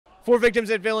For Victims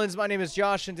and Villains, my name is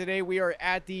Josh, and today we are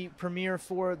at the premiere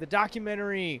for the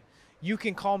documentary You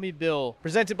Can Call Me Bill,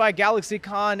 presented by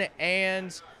GalaxyCon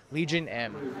and Legion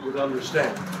M. You would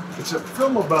understand. It's a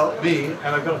film about me, and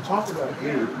I've got to talk about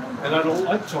you, and I don't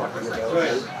like talking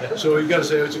about you. So you got to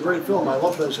say, it's a great film. I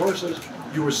love those horses.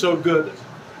 You were so good.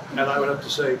 And I would have to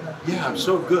say, yeah, I'm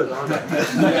so good, aren't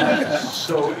I?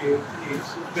 So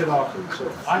it's a bit awkward.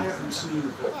 So I haven't seen the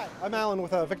film. Hi, I'm Alan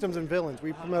with Victims and Villains.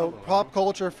 We promote pop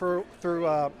culture through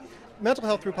mental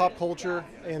health through pop culture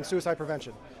and suicide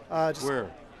prevention. Where?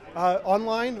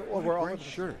 Online. Or we're Great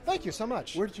shirt. Thank you so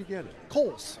much. Where did you get it?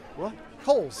 Kohl's. What?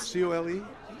 Kohl's. C-O-L-E?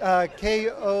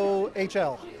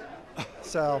 K-O-H-L.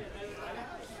 So.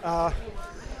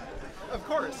 Of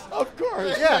course. Of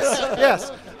course.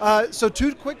 Yes. So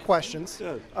 2 quick questions.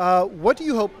 What do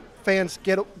you hope fans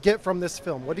get from this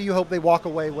film? What do you hope they walk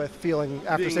away with feeling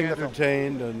after seeing the film?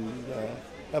 Entertained and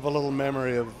have a little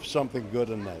memory of something good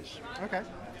and nice. Okay.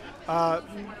 I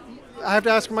have to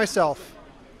ask myself,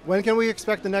 when can we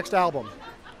expect the next album?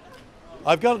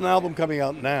 I've got an album coming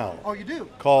out now. Oh, you do?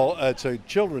 It's a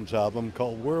children's album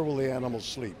called Where Will the Animals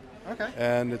Sleep? Okay.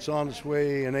 And it's on its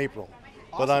way in April.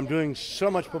 Awesome. But I'm doing so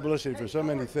much publicity for so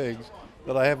many things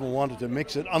that I haven't wanted to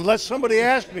mix it unless somebody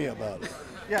asked me about it.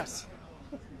 Yes.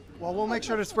 Well, we'll make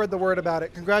sure to spread the word about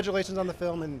it. Congratulations on the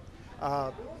film, and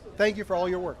thank you for all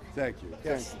your work. Thank you.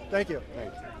 Yes. Thank you.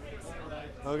 Thank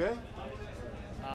you. Okay.